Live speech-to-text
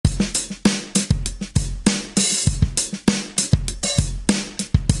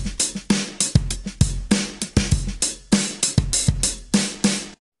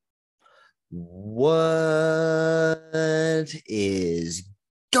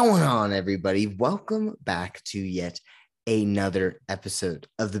going on, everybody? Welcome back to yet another episode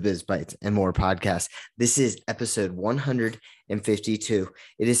of the Biz Bites and More podcast. This is episode 152.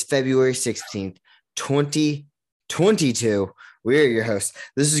 It is February 16th, 2022. We are your hosts.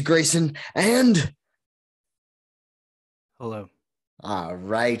 This is Grayson and... Hello. All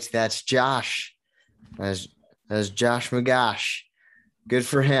right, that's Josh. That's Josh McGosh. Good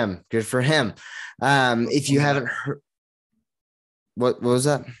for him. Good for him. If you haven't heard... What was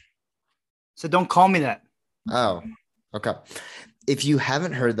that? So don't call me that. Oh, okay. If you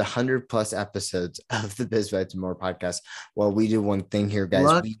haven't heard the 100+ episodes of the Biz Bites and More podcast, well, we do one thing here, guys.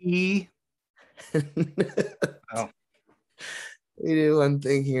 Lucky. Oh. We do one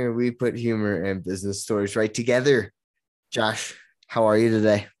thing here. We put humor and business stories right together. Josh, how are you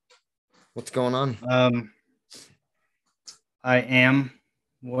today? What's going on? I am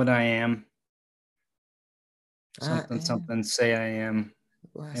what I am. Something say I am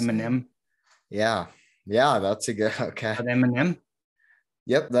Eminem. Yeah, that's a good. Okay. But Eminem?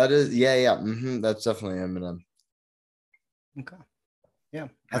 Yep, that is. Yeah. That's definitely Eminem. Okay. Yeah,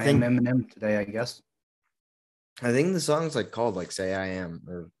 I think Eminem today, I guess. I think the song's called "Say I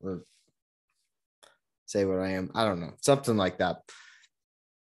Am" or "Say What I Am." I don't know, something like that.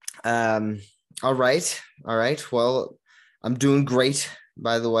 All right. Well, I'm doing great,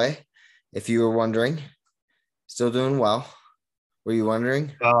 by the way. If you were wondering. Still doing well. Were you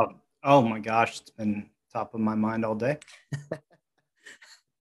wondering? Oh my gosh, it's been top of my mind all day.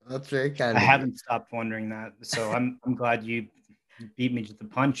 That's very kind of you. I haven't stopped wondering that. So I'm glad you beat me to the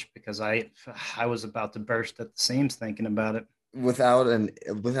punch because I was about to burst at the seams thinking about it. Without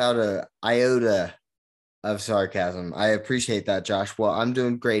a iota of sarcasm. I appreciate that, Josh. Well, I'm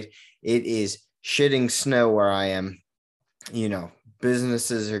doing great. It is shitting snow where I am. You know,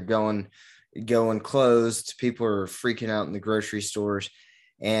 businesses are going closed. People are freaking out in the grocery stores,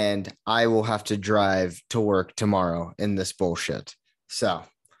 and I will have to drive to work tomorrow in this bullshit. So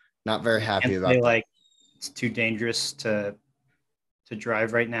not very happy about that. It's too dangerous to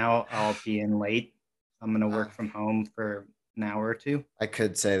drive right now. I'll be in late. I'm going to work from home for an hour or two. I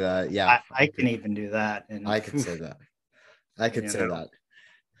could say that. Yeah. I can even do that. And I could say that. That.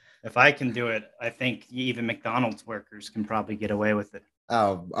 If I can do it, I think even McDonald's workers can probably get away with it.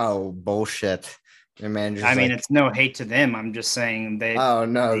 Oh, bullshit. Your manager's it's no hate to them. I'm just saying they. Oh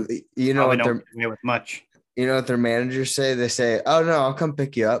no, you know what don't get away with much. You know what their managers say? They say, "Oh no, I'll come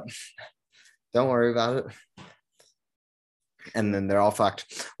pick you up. Don't worry about it." And then they're all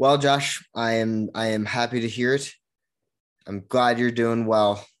fucked. Well, Josh, I am happy to hear it. I'm glad you're doing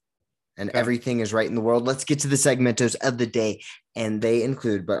well, and everything is right in the world. Let's get to the segmentos of the day, and they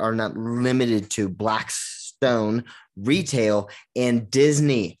include, but are not limited to, Blackstone, retail, and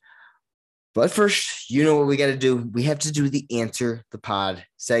Disney. But first, you know what we got to do. We have to do the Answer the Pod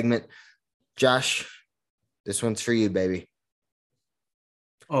segment. Josh, this one's for you, baby.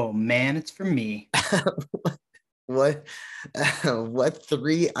 Oh man, it's for me. What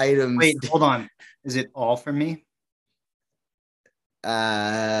 3 items? Wait, hold on. Is it all for me?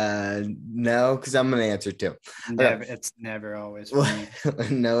 No, because I'm gonna answer too. It's never always for me.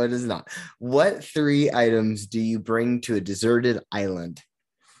 No, it is not. What 3 items do you bring to a deserted island?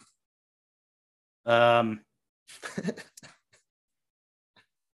 A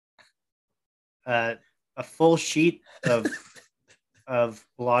full sheet of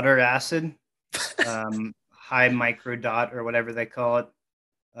blotter acid, high micro dot or whatever they call it,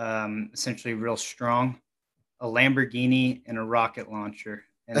 essentially real strong, a Lamborghini, and a rocket launcher.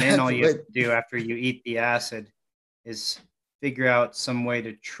 And then all you have to do after you eat the acid is figure out some way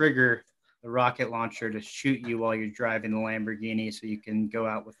to trigger the rocket launcher to shoot you while you're driving the Lamborghini so you can go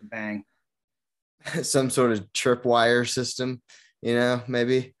out with a bang. Some sort of tripwire system,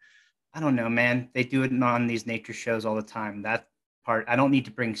 maybe. I don't know, man. They do it on these nature shows all the time. That part, I don't need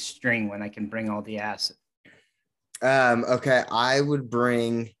to bring string when I can bring all the acid. Okay, I would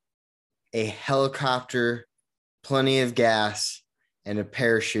bring a helicopter, plenty of gas, and a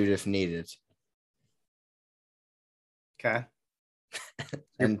parachute if needed. Okay.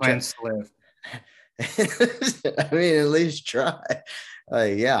 Your plans to live. I mean, at least try.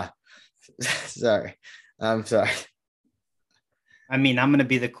 Yeah. Sorry. I'm sorry. I mean, I'm going to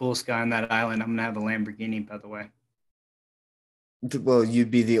be the coolest guy on that island. I'm going to have a Lamborghini, by the way. Well, you'd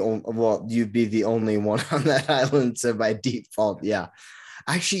be the only one on that island, so by default, yeah.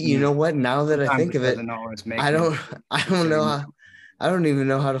 Actually, you know what? Now that I think of it, I don't even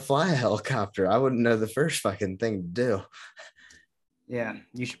know how to fly a helicopter. I wouldn't know the first fucking thing to do. Yeah,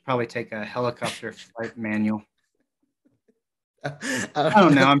 you should probably take a helicopter flight manual. I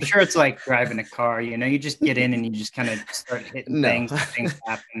don't know. I'm sure it's like driving a car. You just get in and you just kind of start hitting No, things. Things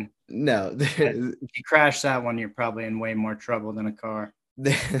happen. no, But if you crash that one, you're probably in way more trouble than a car.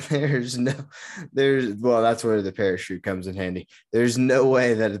 there's no, well, that's where the parachute comes in handy. There's no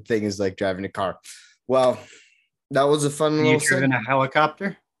way that a thing is like driving a car. Well, that was a fun Have you little driven a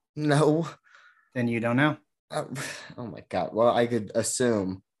helicopter? No. Then you don't know. Uh, oh my God. Well, I could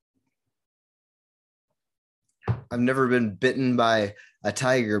assume. I've never been bitten by a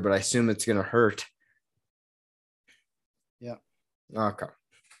tiger, but I assume it's going to hurt. Yeah. Okay.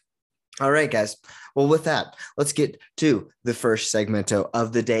 All right, guys. Well, with that, let's get to the first segmento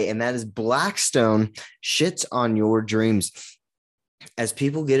of the day, and that is Blackstone shits on your dreams. As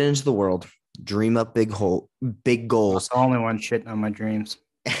people get into the world, dream up big goals, I'm the only one shitting on my dreams.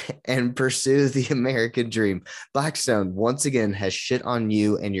 and pursue the American dream. Blackstone once again has shit on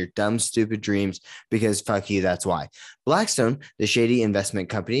you and your dumb, stupid dreams because fuck you, that's why. Blackstone, the shady investment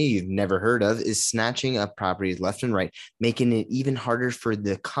company you've never heard of, is snatching up properties left and right, making it even harder for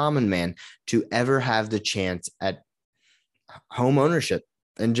the common man to ever have the chance at home ownership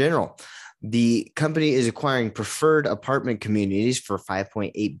in general. The company is acquiring preferred apartment communities for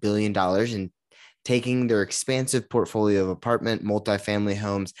 $5.8 billion and taking their expansive portfolio of apartment, multifamily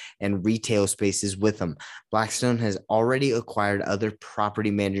homes, and retail spaces with them. Blackstone has already acquired other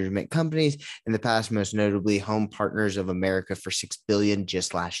property management companies in the past, most notably Home Partners of America for $6 billion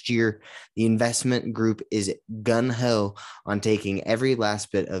just last year. The investment group is gun-ho on taking every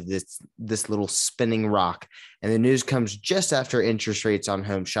last bit of this little spinning rock. And the news comes just after interest rates on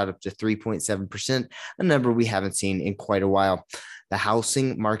homes shot up to 3.7%, a number we haven't seen in quite a while. The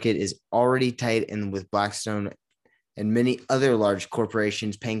housing market is already tight, and with Blackstone and many other large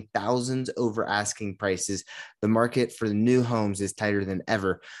corporations paying thousands over asking prices, the market for the new homes is tighter than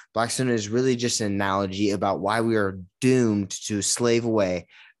ever. Blackstone is really just an analogy about why we are doomed to slave away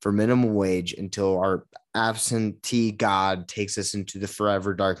for minimum wage until our absentee God takes us into the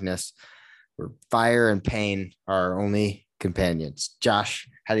forever darkness, where fire and pain are our only companions. Josh,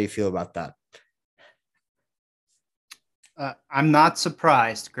 how do you feel about that? I'm not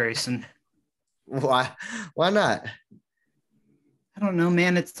surprised, Grayson. Why? Why not? I don't know,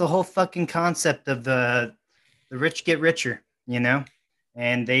 man. It's the whole fucking concept of the rich get richer,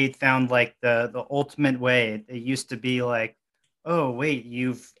 and they found like the ultimate way. It used to be like, oh wait,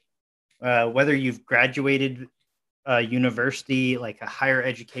 you've whether you've graduated a university, like a higher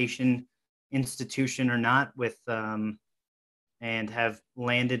education institution or not, with and have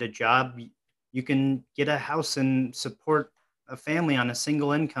landed a job, you can get a house and support a family on a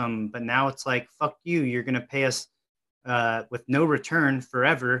single income. But now it's like, fuck you, you're going to pay us with no return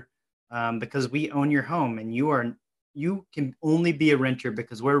forever because we own your home, and you can only be a renter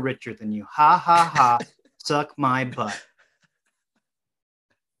because we're richer than you. Ha ha ha. Suck my butt.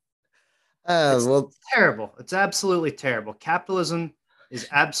 It's terrible. It's absolutely terrible. Capitalism is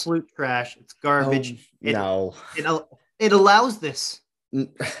absolute trash. It's garbage. No. It allows this.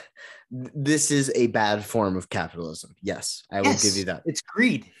 This is a bad form of capitalism. Yes, I will give you that. It's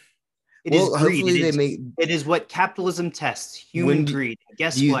greed. It is greed. Hopefully it is what capitalism tests, human greed.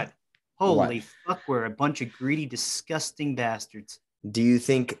 Guess what? Holy fuck, we're a bunch of greedy, disgusting bastards. Do you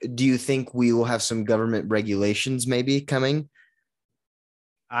think we will have some government regulations maybe coming?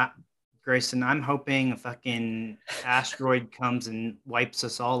 Grayson, I'm hoping a fucking asteroid comes and wipes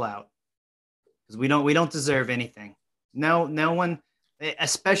us all out. Because we don't deserve anything. No one,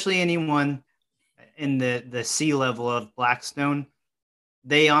 especially anyone in the sea level of Blackstone,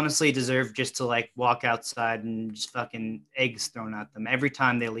 they honestly deserve just to like walk outside and just fucking eggs thrown at them every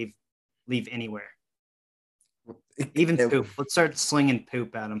time they leave anywhere. Even poop. Let's start slinging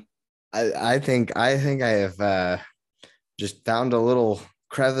poop at them. I think I have just found a little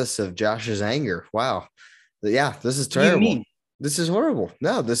crevice of Josh's anger. Wow. Yeah, this is terrible. What do you mean? This is horrible.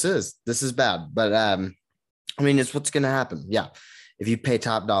 No, this is bad. But I mean, it's what's going to happen. Yeah. If you pay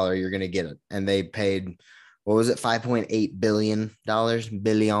top dollar, you're going to get it. And they paid, what was it? $5.8 billion,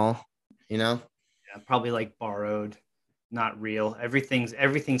 billion, Yeah, probably like borrowed, not real. Everything's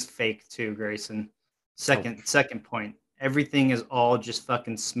fake too, Grayson. Second point. Everything is all just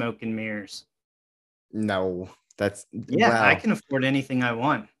fucking smoke and mirrors. No, wow. I can afford anything I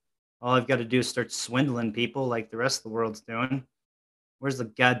want. All I've got to do is start swindling people like the rest of the world's doing. Where's the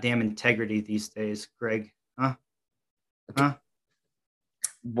goddamn integrity these days, Greg? Huh?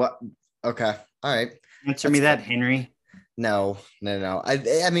 What? Okay. All right. Answer me that, Henry. No.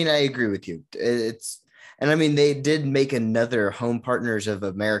 I mean, I agree with you. And I mean, they did make another Home Partners of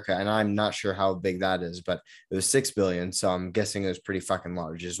America, and I'm not sure how big that is, but it was $6 billion. So I'm guessing it was pretty fucking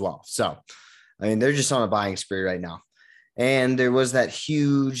large as well. So, I mean, they're just on a buying spree right now. And there was that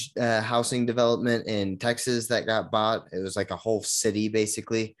huge housing development in Texas that got bought. It was like a whole city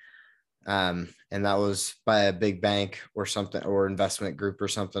basically. And that was by a big bank or something, or investment group or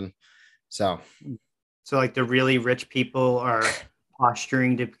something. So, So like the really rich people are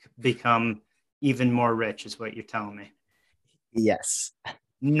posturing to become even more rich, is what you're telling me. yes.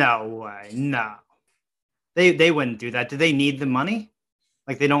 No way, no. They wouldn't do that. Do they need the money?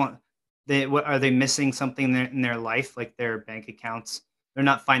 Like they don't. They what are they missing something in their life, like their bank accounts? They're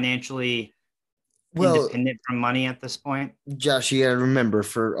not financially Well, independent from money at this point. Josh, you got to remember,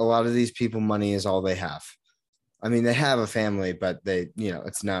 for a lot of these people, money is all they have. I mean, they have a family, but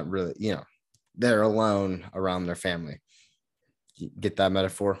it's not really, they're alone around their family. You get that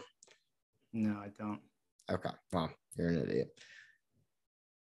metaphor? No, I don't. Okay. Well, you're an idiot.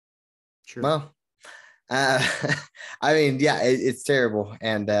 Sure. Well, uh, I mean, yeah, it's terrible.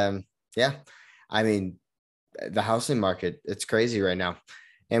 And yeah, I mean, the housing market, it's crazy right now.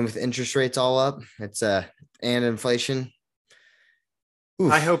 And with interest rates all up, and inflation.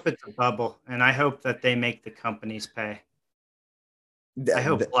 I Oof. hope it's a bubble, and I hope that they make the companies pay. I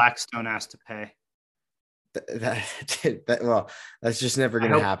hope That, Blackstone has to pay. well, that's just never I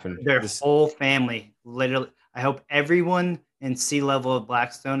going to hope happen. their whole family, literally, I hope everyone in C-level of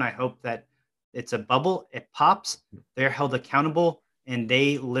Blackstone, I hope that it's a bubble, it pops, they're held accountable, and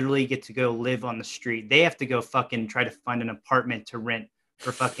they literally get to go live on the street. They have to go fucking try to find an apartment to rent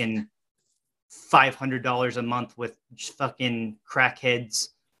for fucking $500 a month with just fucking crackheads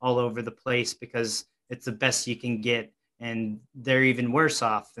all over the place because it's the best you can get. And they're even worse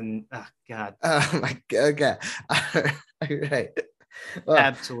off than, oh God. Oh my God. Okay. All right. Well,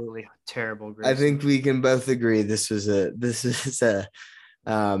 Absolutely terrible, I Grayson. think we can both agree this is a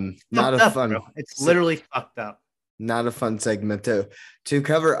not a Fucked up, fun bro. It's literally fucked up. not a fun segment to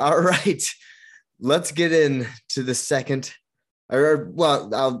cover. All right. Let's get into the second, or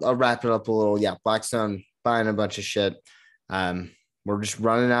well, I'll wrap it up a little. Yeah, Blackstone buying a bunch of shit. We're just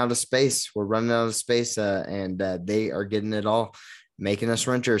running out of space. We're running out of space, and they are getting it all, making us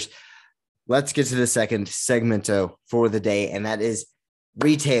renters. Let's get to the second segmento for the day, and that is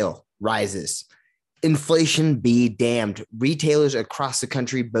retail rises. Inflation be damned. Retailers across the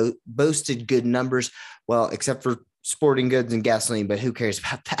country boasted good numbers, well, except for sporting goods and gasoline, but who cares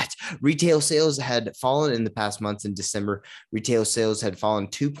about that? Retail sales had fallen in the past months. In December, retail sales had fallen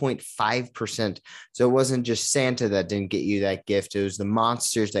 2.5%. So it wasn't just Santa that didn't get you that gift. It was the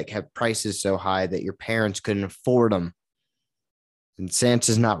monsters that kept prices so high that your parents couldn't afford them. And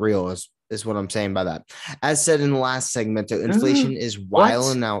Santa's not real, is what I'm saying by that. As said in the last segment, inflation is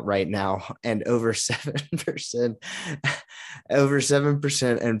wilding out right now, and over 7%, over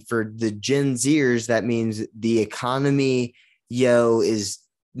 7%. And for the Gen Zers, that means the economy, is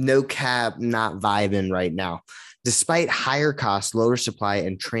no cap, not vibing right now. Despite higher costs, lower supply,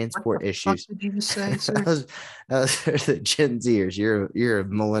 and transport issues. What did you just say, sir? that was the Gen Zers. You're a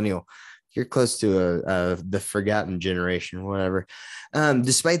millennial. You're close to the forgotten generation, whatever.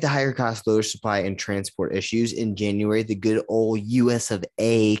 Despite the higher cost, lower supply, and transport issues, in January, the good old US of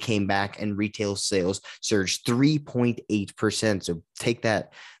A came back and retail sales surged 3.8%. So take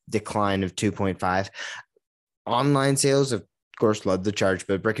that decline of 2.5. Online sales, of course, led the charge,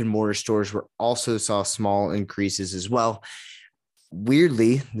 but brick and mortar stores also saw small increases as well.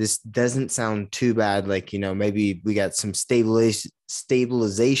 Weirdly, this doesn't sound too bad. Like, maybe we got some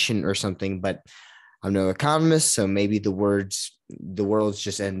stabilization or something, but I'm no economist, so maybe the world's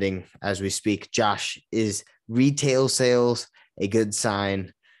just ending as we speak. Josh, is retail sales a good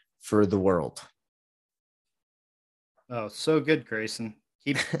sign for the world? Oh, so good, Grayson.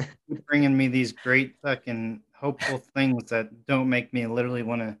 Keep bringing me these great fucking hopeful things that don't make me literally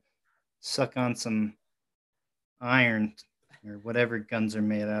want to suck on some iron or whatever guns are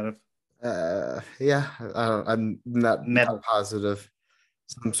made out of. Yeah, I'm not Metal. positive.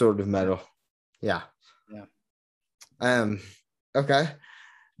 Some sort of metal. Yeah. Yeah. Okay.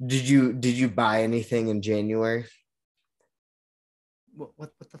 Did you buy anything in January?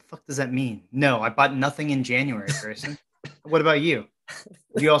 What the fuck does that mean? No, I bought nothing in January, Grayson. What about you?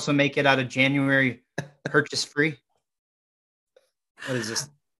 Did you also make it out of January purchase free? What is this?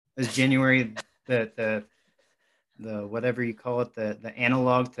 Is January the whatever you call it, the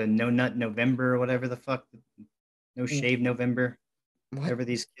analog to no nut November or whatever the fuck, no shave November, What? whatever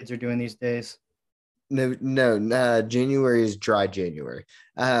these kids are doing these days. No. January is dry January.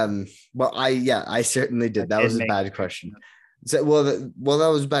 Well, I certainly did. That was a bad question. So, well, that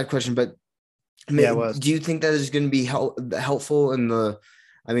was a bad question, but Yeah, it was. do you think that is going to be helpful in the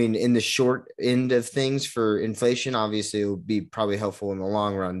short end of things for inflation? Obviously, it would be probably helpful in the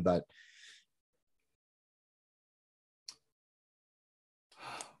long run, but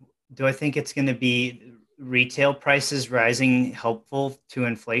Do I think it's going to be retail prices rising helpful to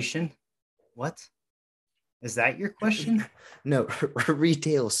inflation? What? Is that your question? No,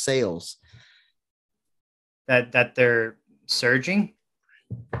 retail sales That they're surging?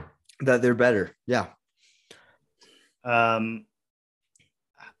 that they're better. Yeah. Um,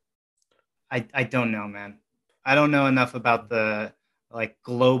 I don't know, man. I don't know enough about the like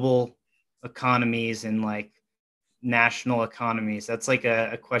global economies and like national economies. That's like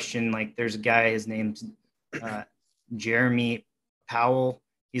a question. Like there's a guy, his name's uh, Jeremy Powell.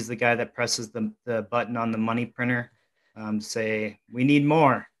 He's the guy that presses the button on the money printer, say we need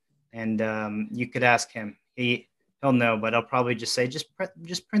more, and you could ask him. He'll know, but I'll probably just say just press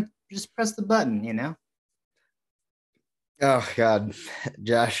the button. You know. Oh God,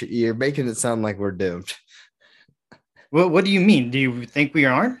 Josh, you're making it sound like we're doomed. What do you mean? Do you think we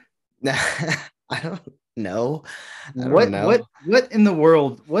aren't? I don't know. I don't What know. what what in the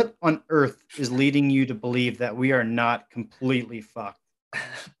world? What on earth is leading you to believe that we are not completely fucked?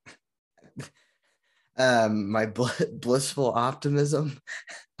 My blissful optimism,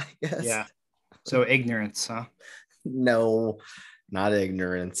 I guess. Yeah. So ignorance, huh? No, not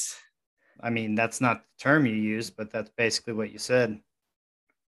ignorance. I mean, that's not the term you use, but that's basically what you said.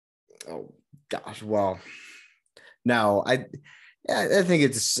 Oh gosh, well, no, yeah, I think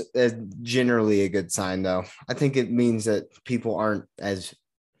it's generally a good sign, though. I think it means that people aren't as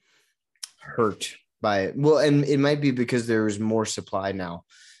hurt by it. Well, and it might be because there is more supply now,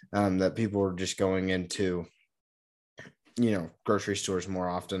 that people are just going into, grocery stores more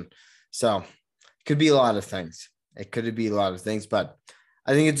often. So it could be a lot of things. It could be a lot of things, but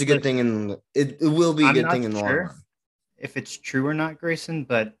I think it's a good thing, Listen, and it will be a I'm good thing not in the long sure run. if it's true or not, Grayson,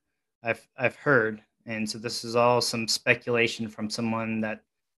 but I've heard, and so this is all some speculation from someone that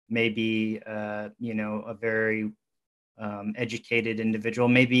may be, a very educated individual,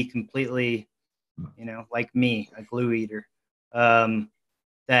 maybe completely, like me, a glue eater, um,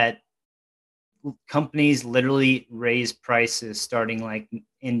 that companies literally raise prices starting like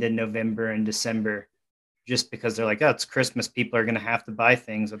into November and December just because they're like, oh, it's Christmas. People are going to have to buy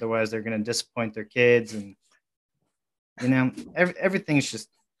things. Otherwise, they're going to disappoint their kids. And, everything's just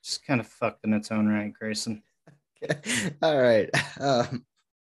kind of fucked in its own right, Grayson. All right.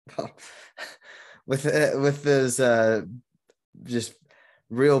 Well, with those just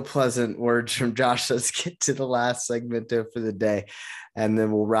real pleasant words from Josh, let's get to the last segment for the day, and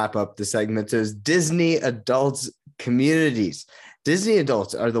then we'll wrap up the segment. So, Disney adults communities. Disney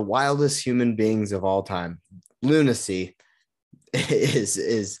adults are the wildest human beings of all time. Lunacy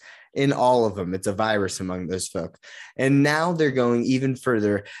is in all of them. It's a virus among those folk. And now they're going even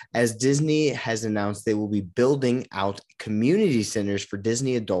further, as Disney has announced they will be building out community centers for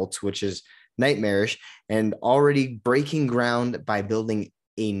Disney adults, which is nightmarish, and already breaking ground by building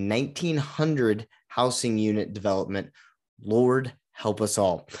a 1900 housing unit development. Lord help us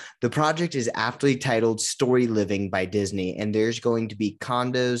all. The project is aptly titled Story Living by Disney, and there's going to be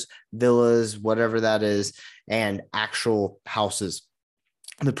condos, villas, whatever that is, and actual houses.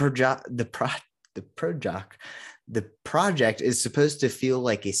 The project is supposed to feel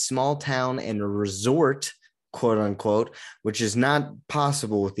like a small town and a resort, quote unquote, which is not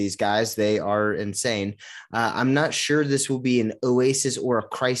possible with these guys. They are insane. I'm not sure this will be an oasis or a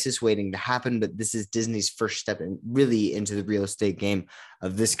crisis waiting to happen, but this is Disney's first step really into the real estate game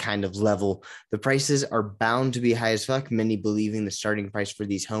of this kind of level. The prices are bound to be high as fuck, many believing the starting price for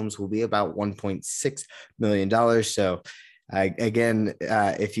these homes will be about $1.6 million. So again,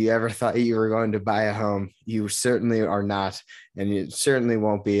 if you ever thought you were going to buy a home, you certainly are not, and you certainly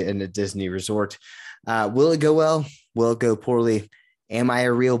won't be in a Disney resort. Will it go well? Will it go poorly? Am I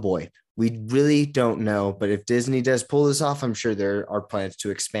a real boy? We really don't know, but if Disney does pull this off, I'm sure there are plans to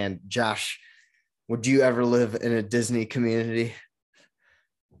expand. Josh, would you ever live in a Disney community?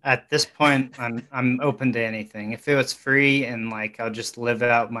 At this point, I'm open to anything. If it was free and like I'll just live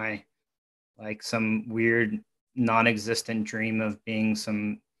out my like some weird non-existent dream of being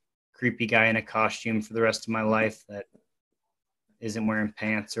some creepy guy in a costume for the rest of my life that isn't wearing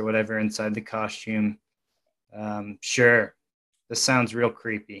pants or whatever inside the costume. Sure, this sounds real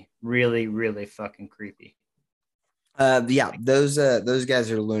creepy, really, really fucking creepy. Yeah, those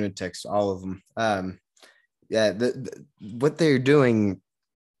guys are lunatics, all of them. Yeah, what they're doing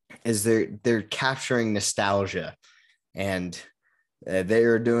is they're capturing nostalgia, and they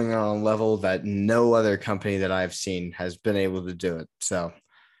are doing it on a level that no other company that I've seen has been able to do it. So,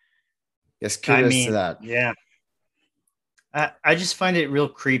 yes, I kudos to mean, that. yeah, I just find it real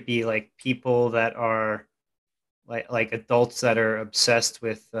creepy, like people that are like adults that are obsessed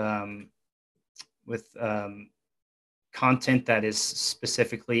with content that is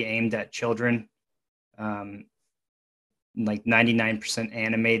specifically aimed at children, like 99%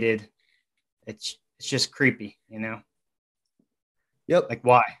 animated. It's just creepy, you know? Yep. Like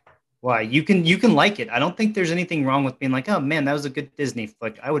why you can like it. I don't think there's anything wrong with being like, oh man, that was a good Disney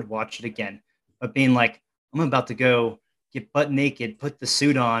flick, I would watch it again. But being like, I'm about to go get butt naked, put the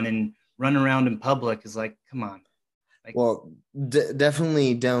suit on, and run around in public is like, come on. Like, well,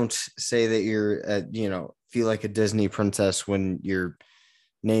 definitely don't say that you're feel like a Disney princess when your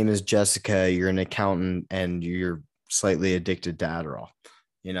name is Jessica, you're an accountant, and you're slightly addicted to Adderall,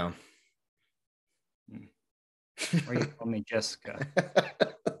 you know. Or you call me Jessica.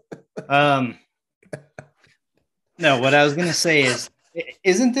 No, what I was gonna say is,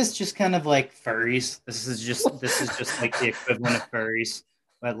 isn't this just kind of like furries? This is just like the equivalent of furries,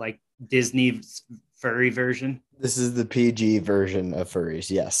 but like Disney's furry version. This is the PG version of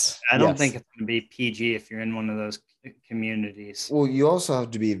furries. Yes. I don't think it's gonna be PG if you're in one of those communities. Well, you also have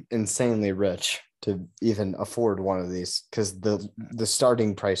to be insanely rich to even afford one of these, because the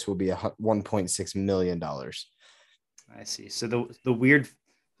starting price will be $1.6 million. I see. So the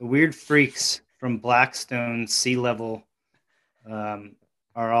weird freaks from Blackstone Sea Level are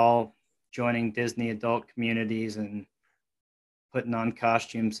all joining Disney adult communities and putting on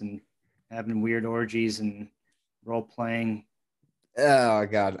costumes and having weird orgies and role playing. Oh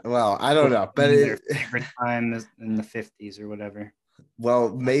God! Well, I don't know, but their favorite time is in the 50s or whatever. Well,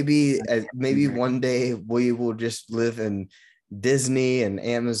 maybe one day we will just live in Disney and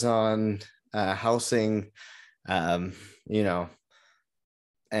Amazon housing, you know,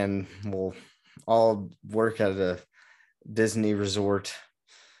 and we'll all work at a Disney resort,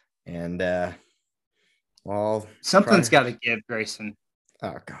 and well, something's got to give, Grayson.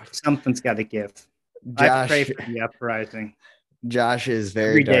 Oh God, something's got to give. Josh, I pray for the uprising. Josh is very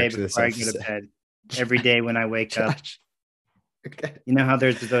every dark day to this before I go to bed. Every day when I wake up. Okay. You know how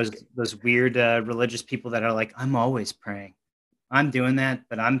there's those weird religious people that are like, I'm always praying. I'm doing that,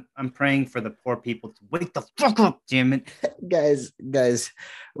 but I'm praying for the poor people to wake the fuck up, damn it. Guys,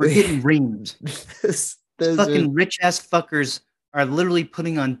 we're getting reamed. Fucking rich ass fuckers are literally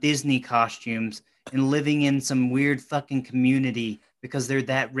putting on Disney costumes and living in some weird fucking community because they're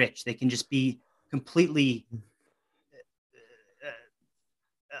that rich. They can just be completely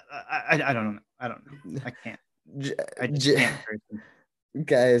I don't know. I can't. I just can't.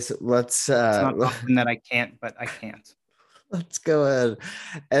 Guys, let's it's not often that I can't, but I can't. Let's go ahead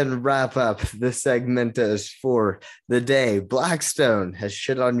and wrap up the segmentos for the day. Blackstone has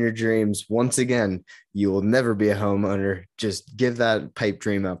shit on your dreams once again. You will never be a homeowner. Just give that pipe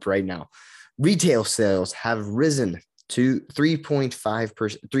dream up right now. Retail sales have risen to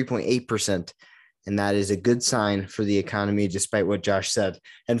 3.8%, and that is a good sign for the economy, despite what Josh said.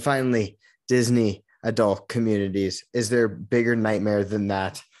 And finally, Disney adult communities. Is there a bigger nightmare than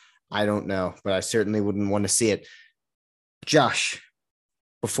that? I don't know, but I certainly wouldn't want to see it. Josh,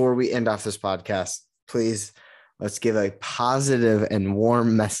 before we end off this podcast, please let's give a positive and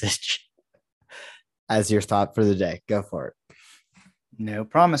warm message as your thought for the day. Go for it. No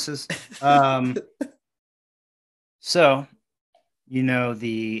promises. So, you know,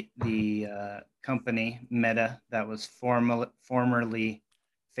 the company Meta that was formerly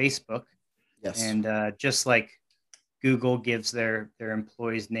Facebook. Yes. And just like Google gives their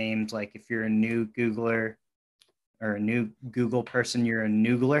employees names, like if you're a new Googler or a new Google person, you're a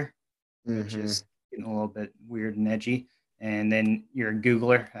Noogler, which is getting a little bit weird and edgy. And then you're a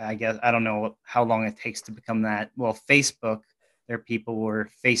Googler. I guess I don't know how long it takes to become that. Well, Facebook, their people were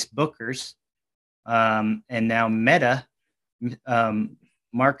Facebookers, and now Meta,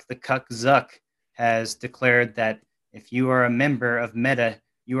 Mark the Cuck Zuck, has declared that if you are a member of Meta,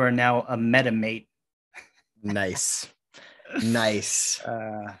 you are now a MetaMate. Nice.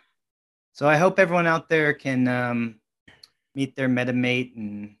 So I hope everyone out there can meet their MetaMate,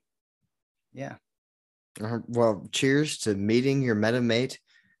 and yeah. Well, cheers to meeting your MetaMate.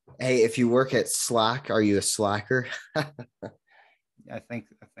 Hey, if you work at Slack, are you a slacker? I think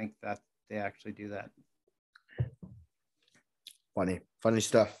that they actually do that. Funny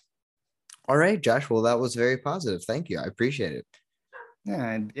stuff. All right, Josh. Well, that was very positive. Thank you. I appreciate it.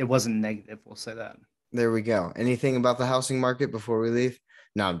 Yeah, it wasn't negative. We'll say that. There we go. Anything about the housing market before we leave?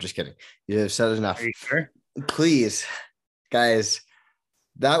 No, I'm just kidding. You have said enough. Are you sure? Please, guys,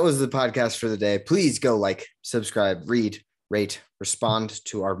 that was the podcast for the day. Please go like, subscribe, read, rate, respond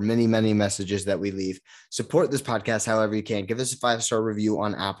to our many, many messages that we leave. Support this podcast however you can. Give us a 5-star review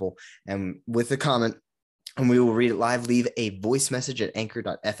on Apple and with a comment, and we will read it live. Leave a voice message at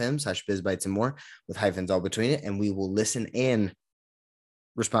anchor.fm/bizbytes and more with hyphens all between it, and we will listen in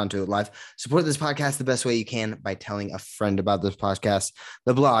respond to it live. Support this podcast the best way you can by telling a friend about this podcast.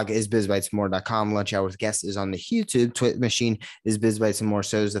 The blog is bizbitesmore.com. Lunch Hour with Guests is on the YouTube. Twit Machine is bizbites and more.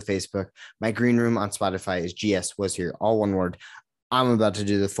 So is the Facebook. My green room on Spotify is GS was here. All one word. I'm about to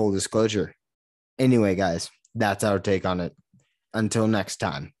do the full disclosure. Anyway, guys, that's our take on it. Until next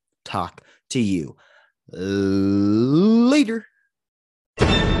time, talk to you later.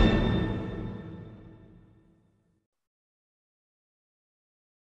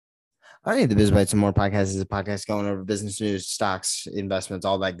 All right, the Biz Bites and More podcast is a podcast going over business news, stocks, investments,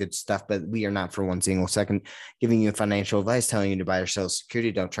 all that good stuff. But we are not for one single second giving you financial advice, telling you to buy or sell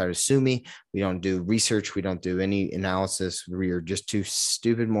security. Don't try to sue me. We don't do research. We don't do any analysis. We are just two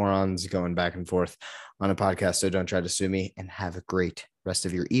stupid morons going back and forth on a podcast. So don't try to sue me, and have a great rest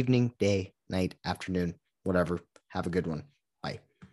of your evening, day, night, afternoon, whatever. Have a good one.